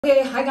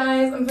Okay, hi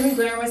guys, I'm putting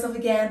glitter on myself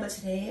again, but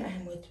today I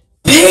am with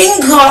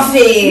Peyton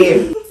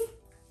Coffee!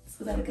 Was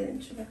that a good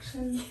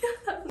introduction? Yeah,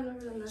 I've never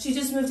done that. She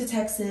just moved to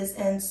Texas,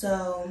 and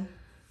so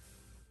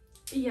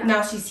yeah.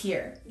 now she's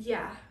here.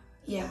 Yeah.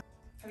 Yeah.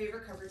 Have you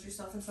ever covered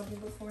yourself in something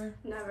before?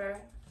 Never.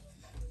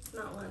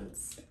 Not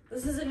once.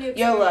 This is a new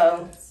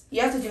YOLO.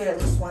 You have to do it at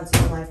least once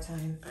in a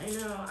lifetime. I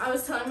know. I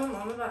was telling my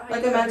mom about how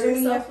Like, you cover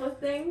imagine yourself with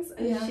things,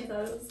 and yeah. she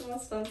thought it was the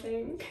most fun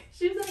thing.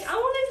 She was like, I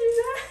want to do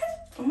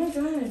that. Oh my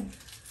god.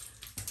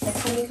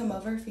 Next time we come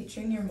over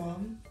featuring your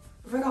mom.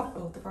 I forgot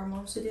both of our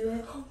moms to do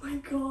it. Oh my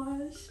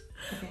gosh.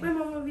 Okay. My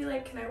mom would be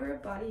like, can I wear a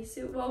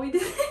bodysuit while we do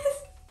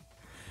this?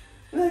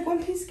 We're like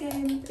One Piece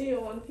game. Yeah,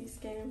 One Piece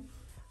game.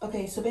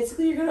 Okay, so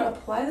basically you're gonna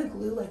apply the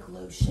glue like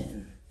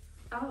lotion.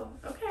 Oh,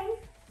 okay.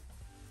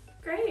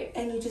 Great.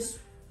 And you just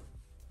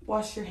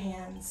wash your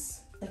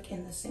hands like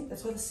in the sink.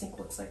 That's why the sink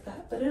looks like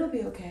that, but it'll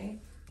be okay.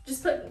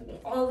 Just put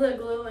all the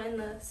glue in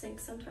the sink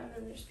sometime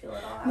and just peel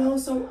it all out. No,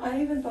 so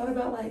I even thought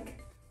about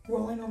like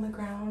rolling on the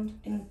ground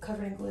and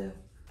covered in glue.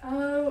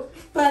 Oh.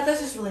 But that's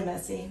just really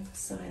messy,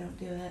 so I don't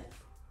do it.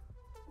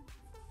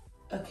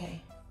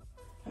 Okay.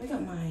 I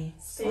got my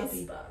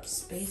sloppy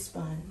space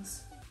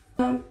buns.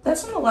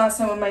 That's from the last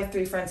time when my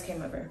 3 friends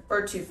came over.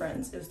 Or 2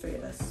 friends. It was 3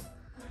 of us.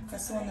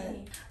 That's the one that...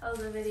 Oh,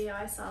 the video,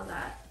 I saw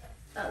that.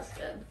 That was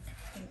good.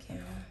 Thank you.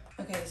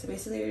 Okay, so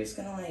basically you're just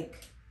gonna like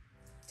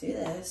do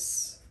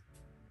this.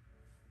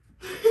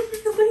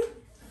 Really?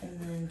 And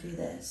then do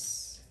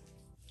this.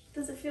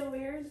 Does it feel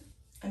weird?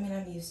 I mean,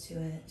 I'm used to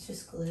it. It's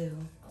just glue.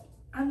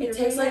 It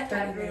takes like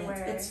 30 everywhere.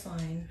 minutes. It's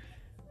fine.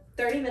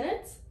 30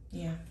 minutes?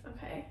 Yeah.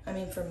 Okay. I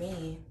mean, for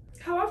me.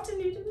 How often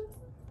do you do this?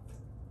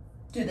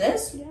 Do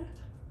this? Yeah.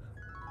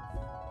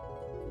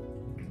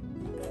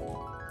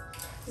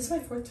 This is my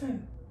 4th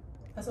time.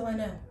 That's all I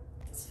know.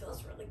 This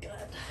feels really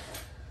good.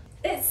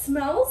 It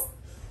smells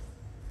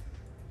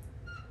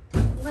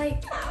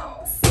like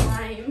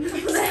slime.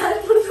 I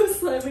had one of those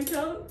slime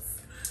accounts.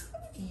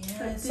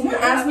 Yeah. Did Someone you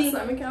asked have me. a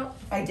slime account?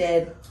 I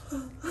did.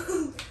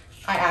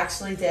 I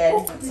actually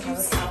did. Did you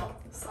sell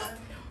slime?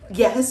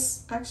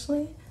 Yes,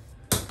 actually.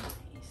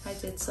 I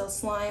did sell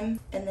slime,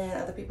 and then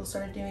other people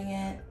started doing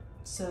it.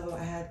 So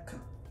I had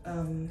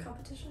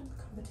Competition.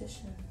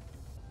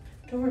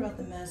 Don't worry about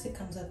the mess. It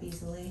comes up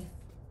easily.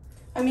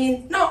 I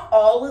mean, not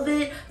all of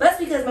it. But that's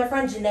because my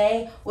friend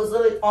Janae was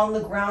literally on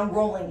the ground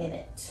rolling in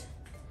it.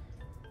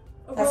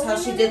 That's how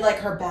she did like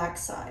her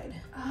backside.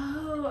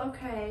 Oh,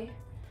 okay.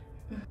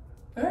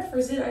 When I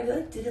first did it, I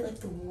like did it like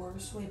the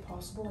worst way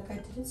possible. Like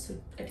I did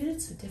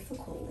it so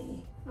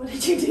difficultly. What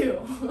did you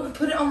do? I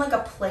put it on like a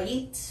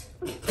plate.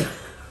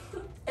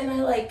 And I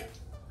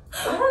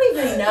don't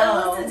even know.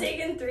 That must have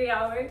taken 3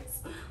 hours.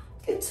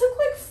 It took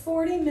like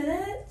 40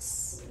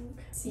 minutes.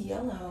 It's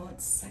yellow,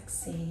 it's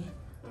sexy.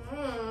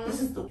 This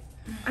is the...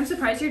 I'm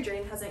surprised your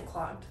drain hasn't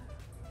clogged.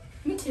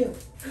 Me too.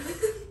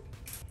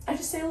 I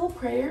just say a little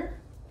prayer.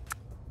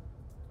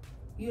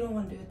 You don't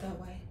want to do it that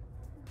way.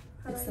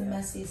 It's the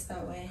messiest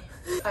that way.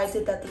 I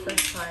did that the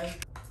first time.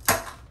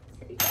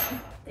 Here you go.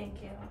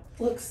 Thank you.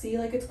 Look, see,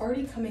 like it's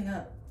already coming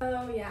up.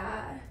 Oh,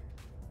 yeah.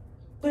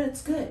 But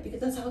it's good because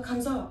that's how it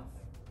comes off.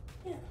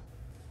 Yeah.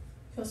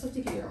 You also have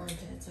to get your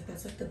armpits. Like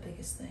that's like the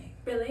biggest thing.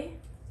 Really?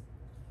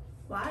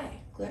 Why?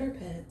 Glitter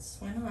pits.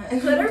 Why not?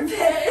 Glitter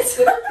pits.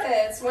 Glitter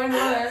pits. Why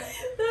not?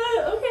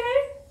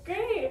 Okay.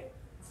 Great.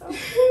 So,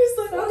 He's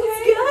like,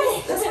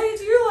 okay, that's how you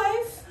do your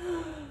life.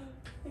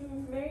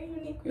 I'm a very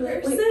unique You're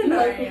like, person. wait, you're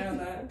like,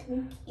 Arianna.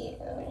 thank you.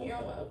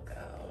 You're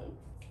welcome.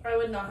 I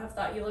would not have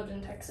thought you lived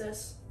in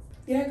Texas.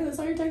 Yeah, because I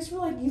saw your text. You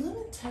were like, you live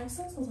in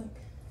Texas? I was like,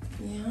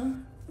 yeah.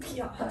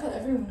 Yeah. I thought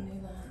everyone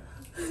knew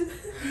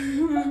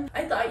that.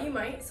 I thought you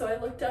might, so I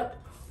looked up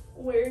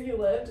where you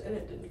lived, and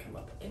it didn't come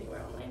up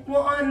anywhere online.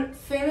 Well, on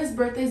famous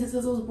birthdays, it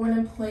says I was born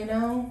in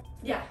Plano.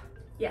 Yeah.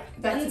 Yeah.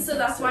 That's and so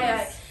that's why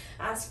I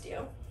asked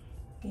you.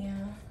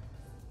 Yeah.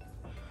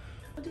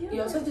 What do you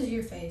You also have to do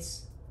your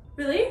face.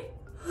 Really?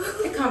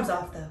 It comes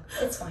off though.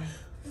 It's fine.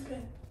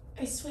 Okay.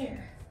 I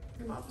swear.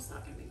 Your mom's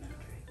not gonna be mad,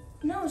 right?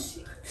 No,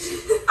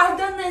 I've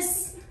done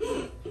this.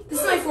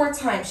 This is my 4th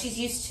time. She's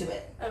used to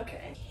it.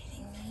 Okay.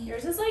 Kidding me?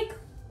 Yours is like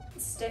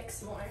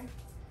sticks more.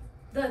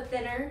 The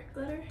thinner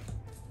glitter.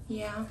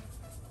 Yeah.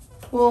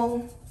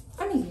 Well,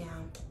 I mean, yeah.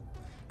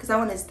 Because that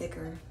one is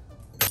thicker.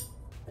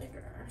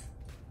 Thicker.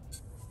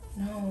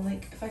 No,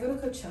 like, if I go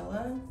to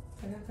Coachella,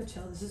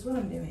 this is what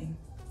I'm doing.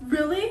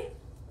 Really?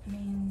 I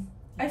mean...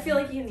 I feel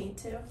like you need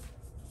to.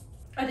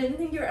 I didn't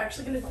think you were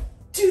actually gonna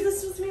do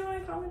this with me when I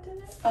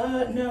commented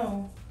it.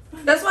 No.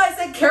 That's why I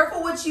said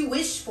careful what you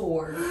wish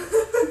for.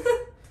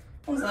 I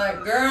was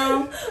like,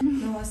 girl.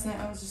 No, last night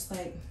I was just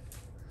like,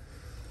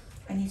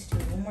 I need to do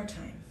it one more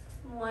time.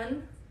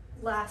 One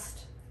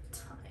last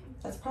time.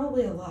 That's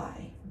probably a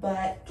lie,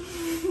 but...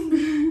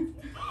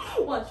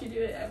 Watch you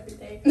do it every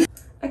day.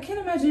 I can't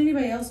imagine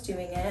anybody else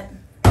doing it.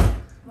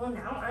 Well,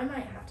 now I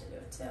might have to do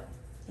it too.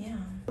 Yeah.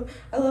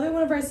 I love it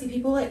whenever I see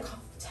people like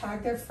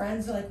tag their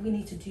friends. They're like, we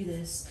need to do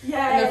this.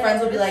 Yeah. And their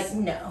friends will be like,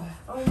 no.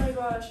 Oh my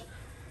gosh.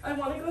 I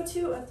want to go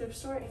to a thrift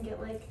store and get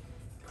like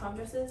prom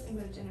dresses and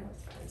go to dinner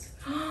with friends.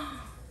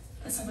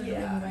 That sounds like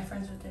a thing my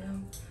friends would do.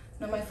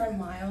 No, my friend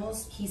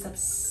Miles, he's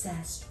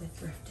obsessed with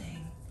thrifting.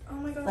 Oh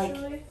my gosh, like,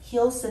 really?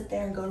 He'll sit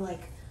there and go to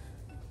like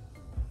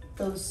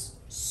those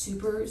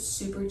super,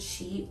 super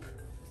cheap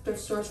thrift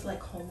stores for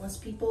like homeless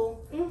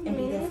people and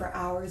be there for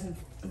hours and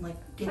like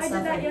get stuff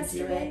did that and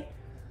yesterday.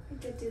 I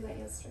did do that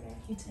yesterday.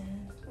 You did.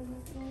 I'm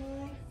not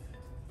gonna lie.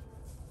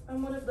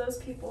 I'm one of those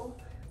people.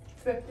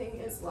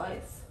 Thrifting is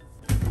life.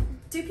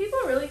 Do people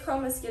really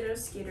call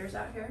mosquitoes skeeters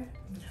out here?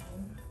 No.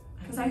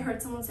 Because I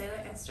heard someone say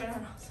that yesterday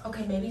and I was like,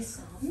 okay, maybe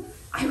some.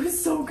 I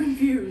was so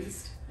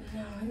confused.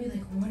 No, I'd be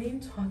like, what are you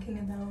talking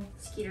about?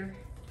 Skeeter.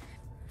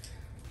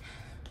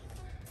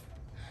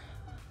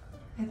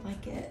 I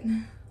like it.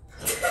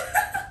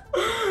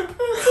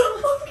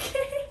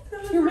 Okay.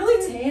 You're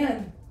really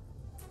tan.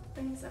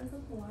 Thanks, I'm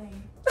from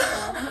Hawaii.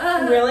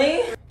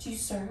 Really? Do you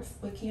surf?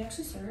 Wait, can you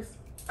actually surf?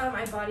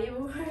 My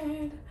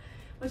bodyboard,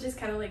 which is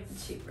kind of like the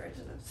cheap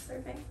version of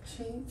surfing.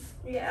 Cheap?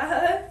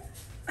 Yeah.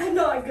 I'm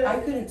not good. I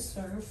couldn't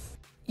surf.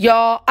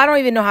 Y'all, I don't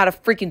even know how to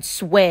freaking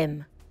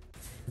swim.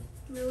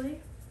 Really?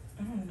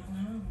 I don't know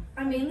how.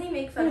 I mainly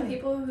make fun of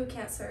people who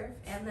can't surf,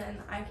 and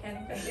then I can't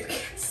even do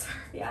Can't surf.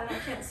 Yeah, and I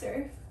can't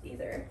surf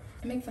either.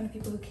 I make fun of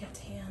people who can't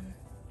tan.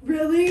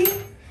 Really?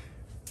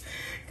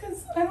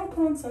 Because I don't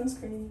put on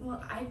sunscreen.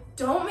 Well, I'm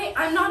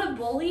not a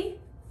bully.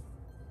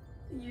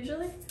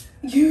 Usually.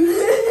 You?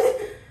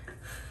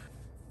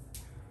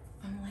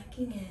 I'm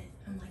liking it.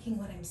 I'm liking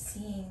what I'm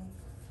seeing.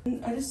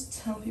 I just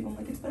tell people, I'm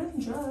like, it's better than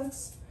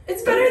drugs.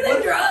 It's better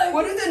than drugs.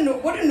 What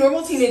do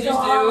normal teenagers do?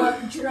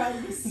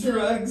 Drugs.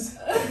 Drugs.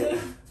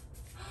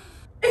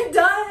 It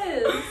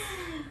does.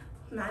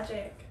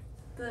 Magic.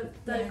 The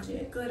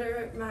Magic.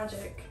 glitter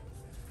magic.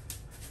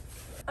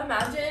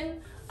 Imagine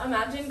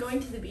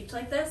going to the beach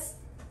like this.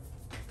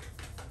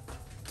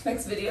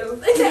 Next video.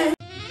 This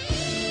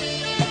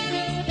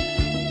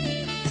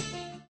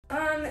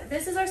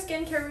is our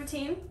skincare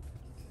routine.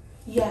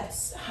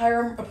 Yes,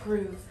 Hiram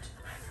approved.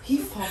 He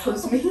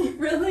follows me.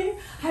 Really?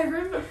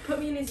 Hiram put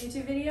me in his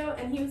YouTube video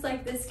and he was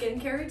like, this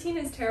skincare routine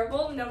is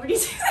terrible. Nobody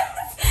does this.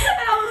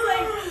 And I was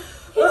like,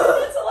 he did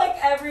it to like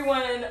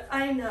everyone. And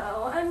I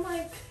know. I'm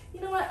like, you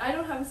know what? I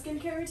don't have a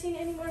skincare routine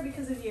anymore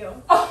because of you.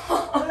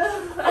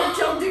 I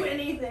don't do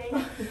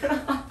anything.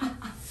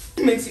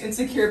 It makes you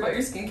insecure about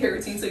your skincare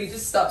routine, so you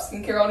just stop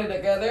skincare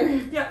altogether.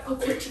 Yeah,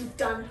 look what you've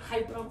done,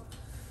 Hiram.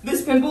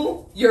 This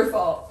pimple, your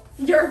fault.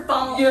 Your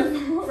fault. Your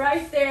fault.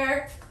 Right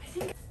there. I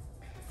think.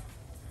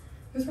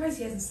 I'm surprised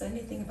he hasn't said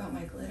anything about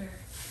my glitter.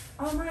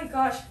 Oh my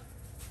gosh.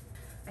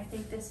 I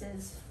think this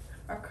is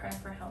our cry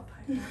for help.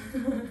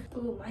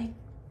 Ooh, my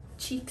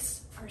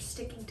cheeks are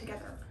sticking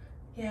together.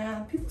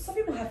 Yeah, some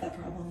people have that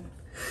problem.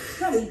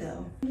 Not me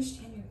though. I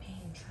understand your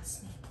pain,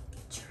 trust me.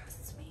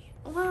 Trust me.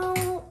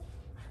 Well,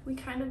 we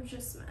kind of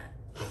just met.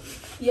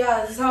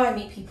 Yeah, this is how I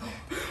meet people.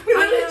 We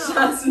literally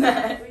just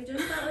met. We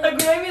just met Like,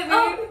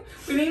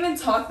 we didn't even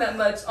talk that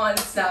much on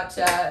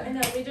Snapchat. I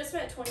know, we just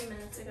met 20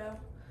 minutes ago.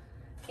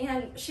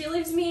 And she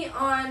leaves me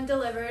on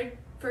delivered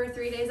for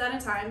 3 days at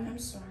a time. I'm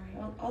sorry,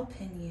 I'll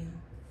pin you.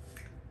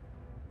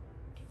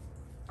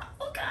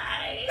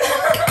 Okay.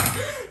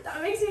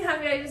 That makes me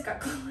happy I just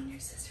got glue on your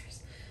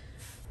scissors.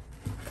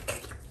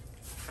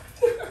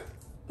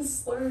 The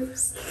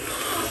slurps.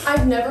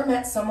 I've never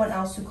met someone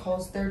else who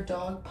calls their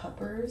dog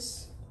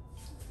puppers.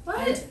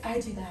 What? I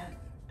do that.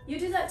 You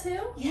do that too?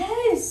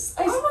 Yes.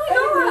 Oh my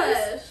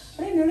gosh.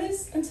 I didn't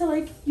notice until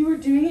like you were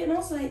doing it and I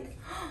was like,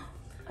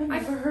 I've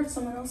never heard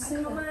someone else say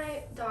I call that.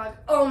 my dog,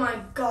 oh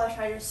my gosh,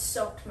 I just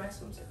soaked my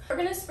swimsuit. We're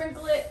gonna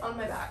sprinkle it on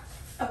my back.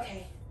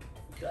 Okay,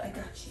 I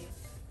got you.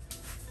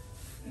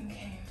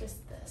 Okay,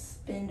 Just this.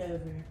 bend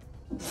over.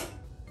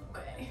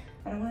 Okay.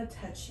 I don't want to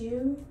touch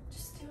you.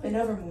 Just do it. Bend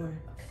over more.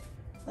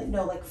 Like,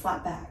 no, like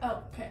flat back.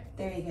 Oh, okay.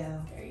 There you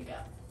go. There you go.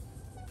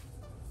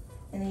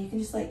 And then you can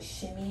just like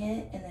shimmy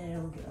it and then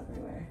it'll get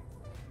everywhere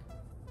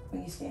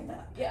when you stand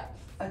up. Yeah.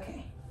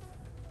 Okay.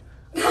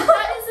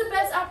 That is the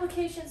best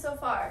application so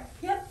far.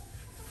 Yep.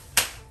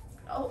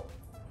 Oh.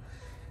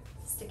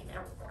 Sticking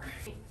out more.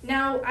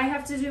 Now I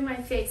have to do my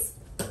face.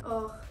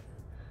 Oh,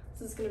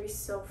 this is gonna be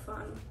so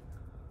fun.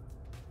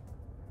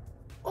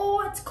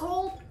 Oh, it's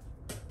cold.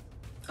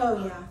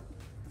 Oh yeah.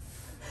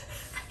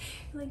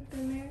 Like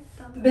been there,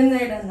 done that. Been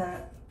there, done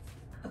that.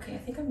 Okay, I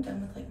think I'm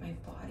done with like my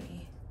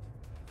body.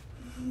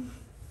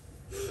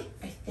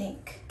 I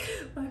think.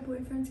 My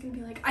boyfriend's gonna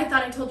be like, I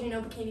thought I told you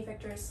no bikini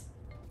pictures.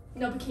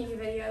 No bikini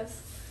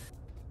videos.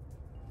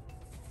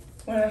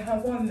 When I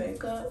have on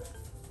makeup.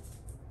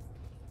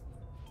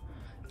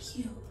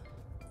 Cute.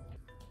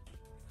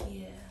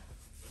 Yeah.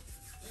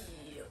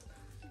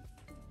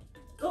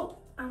 Oh,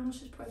 I almost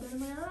just poured that in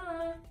my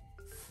eye.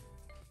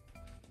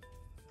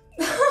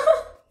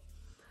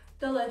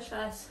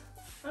 Delicious.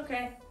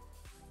 Okay.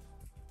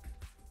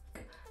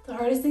 The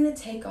hardest thing to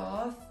take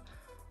off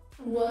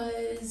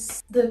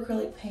was the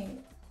acrylic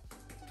paint.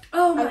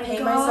 Oh my I paint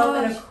gosh.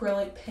 myself in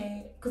acrylic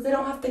paint because they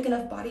don't have thick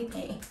enough body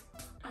paint.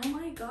 Oh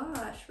my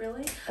gosh,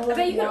 really? Or I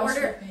bet you can wash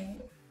order. the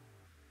paint.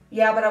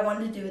 Yeah, but I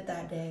wanted to do it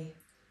that day.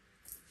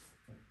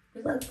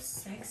 It looks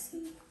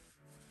sexy.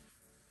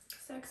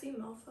 Sexy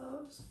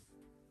mofos.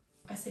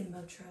 I say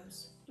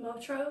motros.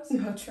 Motros?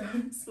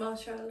 Motros.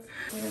 Motros.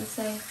 What am I gonna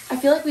say? I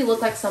feel like we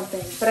look like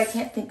something, but I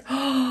can't think.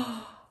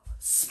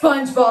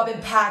 SpongeBob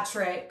and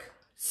Patrick.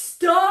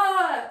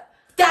 Stop!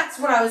 That's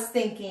what I was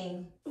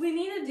thinking. We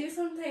need to do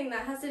something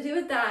that has to do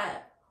with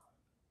that.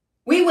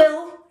 We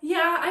will.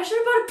 Yeah, I should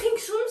have bought a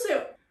pink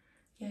swimsuit.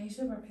 Yeah, you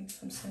should have brought a pink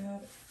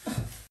swimsuit.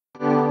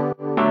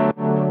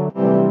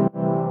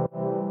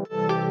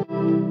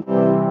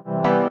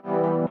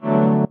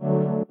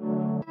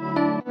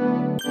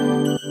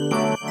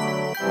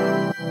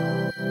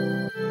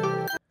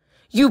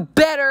 You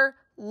better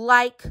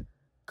like,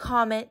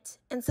 comment,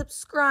 and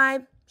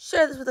subscribe.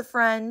 Share this with a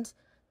friend.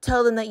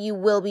 Tell them that you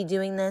will be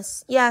doing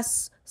this.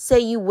 Yes, say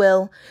you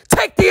will.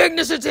 Take the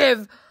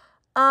initiative.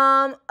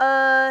 Comment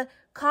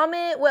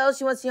what else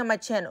you want to see on my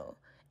channel.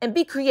 And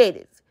be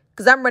creative,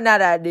 because I'm running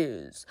out of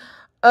ideas.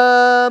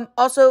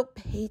 Also,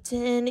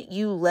 Peyton,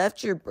 you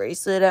left your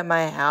bracelet at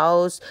my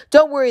house.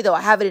 Don't worry, though.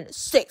 I have it in a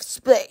safe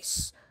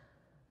space.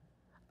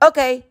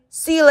 Okay,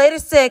 see you later,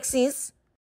 sexies.